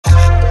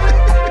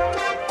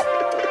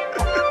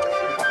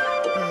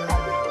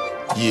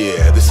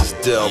Yeah, this is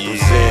Dell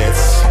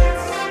presents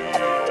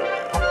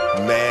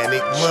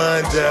Manic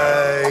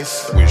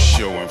Mondays. We're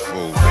showing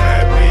folks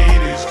that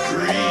meat is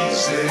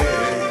greasy.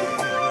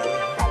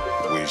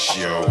 We're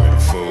showing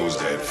folks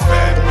that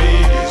fat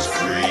meat is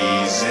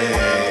greasy.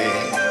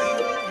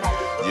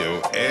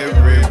 Yo,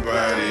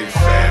 everybody,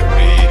 fat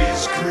meat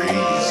is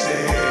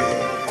greasy.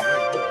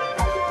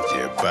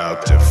 You're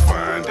about to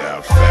find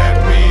out fat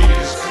meat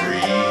is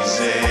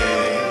greasy.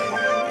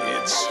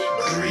 It's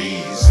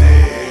greasy.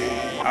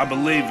 I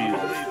believe you.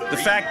 The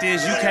fact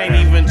is you can't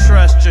even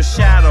trust your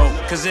shadow,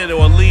 cause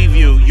it'll leave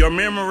you. Your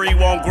memory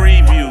won't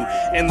grieve you,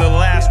 and the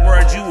last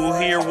words you will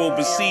hear will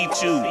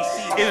beseech you.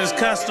 It is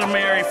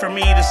customary for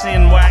me to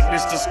send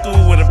whackness to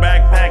school with a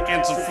backpack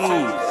and some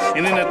food.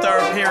 And in the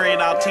third period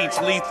I'll teach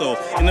lethal.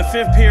 In the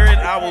fifth period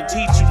I will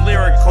teach you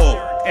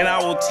lyrical. And I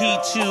will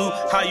teach you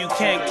how you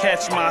can't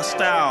catch my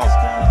style.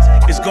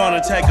 It's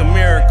gonna take a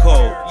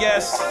miracle.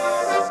 Yes,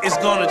 it's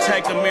gonna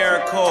take a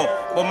miracle.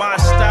 But my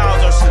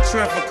styles are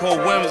centrifugal,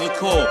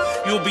 whimsical.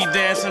 You'll be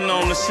dancing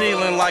on the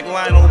ceiling like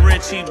Lionel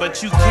Richie,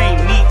 but you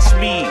can't reach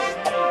me.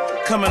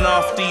 Coming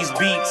off these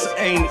beats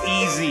ain't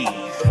easy.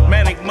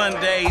 Manic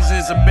Mondays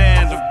is a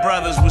band of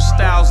brothers with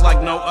styles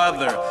like no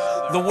other.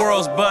 The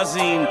world's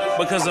buzzing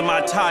because of my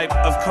type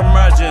of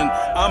curmudgeon.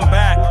 I'm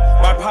back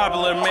by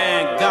popular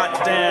man,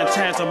 goddamn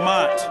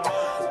tantamount.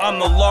 I'm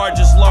the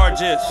largest,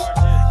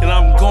 and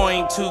I'm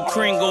going to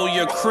kringle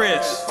your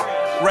Chris.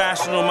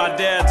 Rashinel, my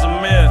dad's a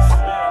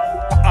myth.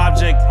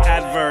 Object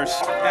adverse.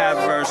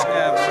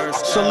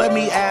 So let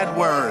me add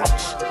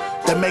words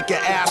that make your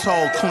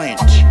asshole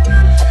clench.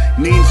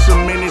 Need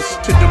some minutes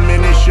to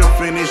diminish your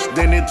finish.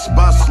 Then it's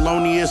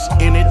Baslonius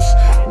in its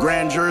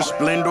grandeur,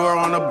 splendor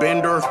on a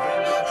bender.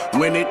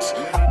 When it's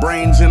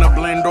brains in a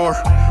blender,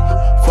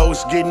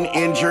 folks getting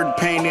injured,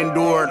 pain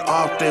endured,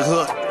 off the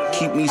hook.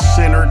 Keep me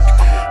centered,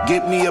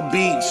 get me a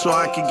beat so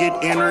I can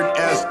get entered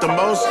as the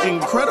most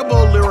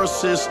incredible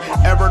lyricist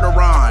ever to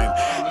rhyme.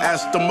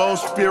 As the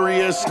most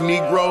furious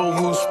Negro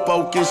who's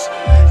focused.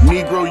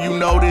 Negro, you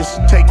notice,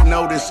 take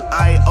notice.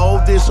 I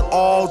owe this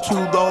all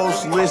to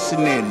those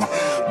listening.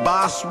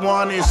 Boss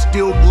One is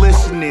still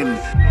glistening.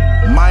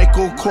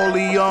 Michael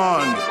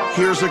Corleone,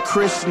 here's a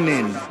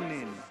christening.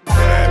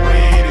 Fat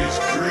meat is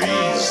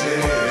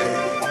greasy.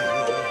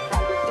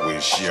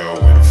 We're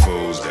showing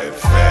fools that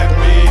fat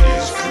meat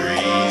is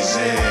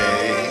greasy.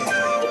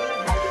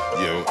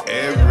 Yo,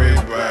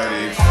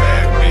 everybody,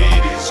 fat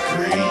meat is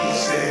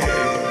greasy.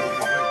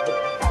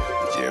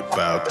 You're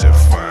about to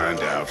find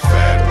out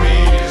fat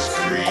meat is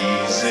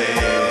greasy.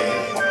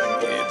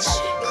 It's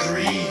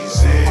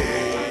greasy.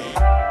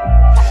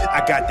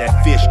 I got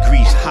that fish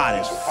grease hot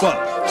as fuck,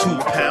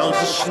 2 pounds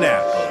of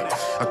snapper.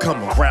 I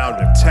come around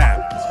and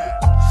tap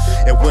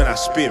her, and when I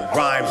spit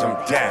rhymes I'm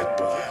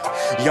dapper.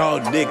 Y'all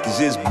niggas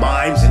is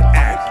mimes and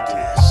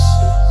actors.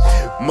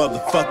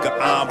 Motherfucker,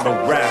 I'm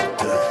a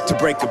raptor. To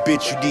break a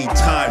bitch you need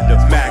time to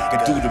mac.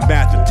 I do the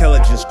math,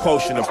 intelligence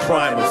quotient, a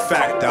prime and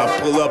factor. I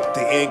pull up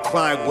the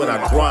incline when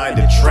I grind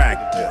a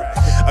tractor.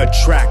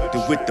 Attractor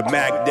with the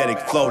magnetic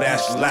flow,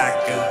 that's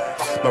lacquer.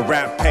 My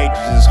rap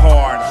pages is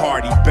hard,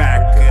 hardy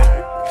backer.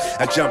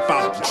 I jump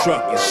out the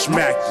truck and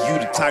smack you.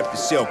 The type to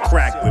sell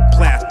crack with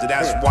plaster.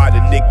 That's why the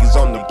niggas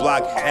on the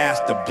block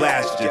ask to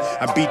blast you.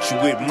 I beat you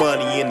with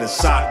money in the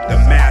sock, the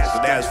master.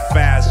 That's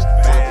faster.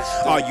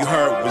 All you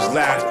heard was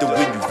laughter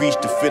when you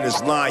reached the finish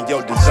line.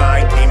 Your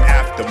design came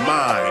after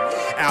mine.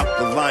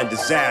 Alkaline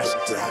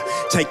disaster.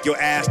 Take your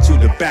ass to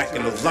the back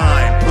of the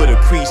line. Put a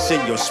crease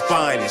in your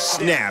spine and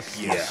snap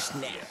ya.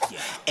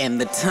 And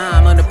the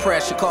time under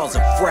pressure causes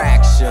a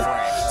fracture.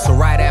 So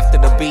right after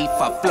the beef,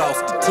 I floss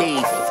the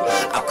teeth.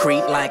 I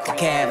creep like a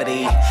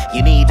cavity.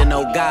 You need to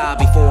know God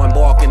before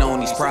embarking on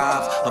these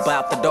props.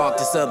 About the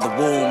darkness of the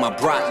womb, I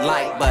brought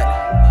light,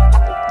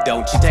 but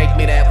don't you take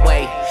me that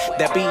way.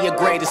 That be your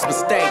greatest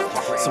mistake.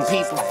 Some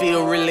people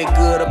feel really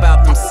good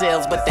about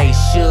themselves, but they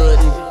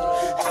shouldn't.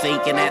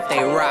 Thinking that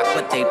they rock,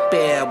 but they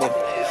pebble.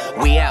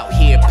 We out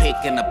here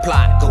picking a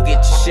plot, go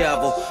get your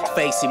shovel.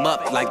 Face him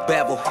up like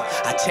Bevel.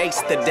 I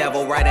chase the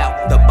devil right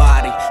out the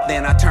body,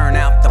 then I turn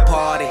out the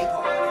party.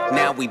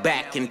 Now we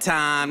back in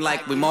time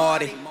like we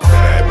Marty.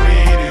 Fat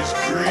meat is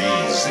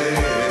greasy.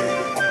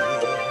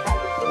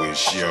 We're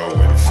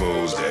showing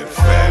fools that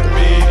fat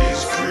meat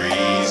is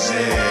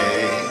greasy.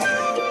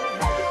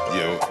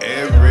 Yo,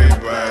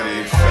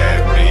 everybody,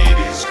 fat meat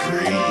is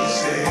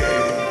greasy.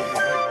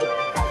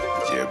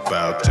 You're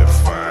about to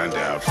find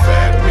out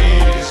fat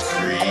meat is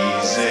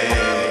greasy.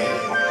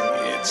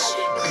 It's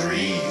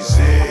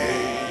greasy.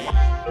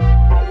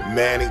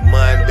 Manic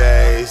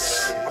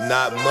Mondays,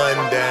 not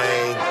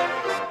mundane.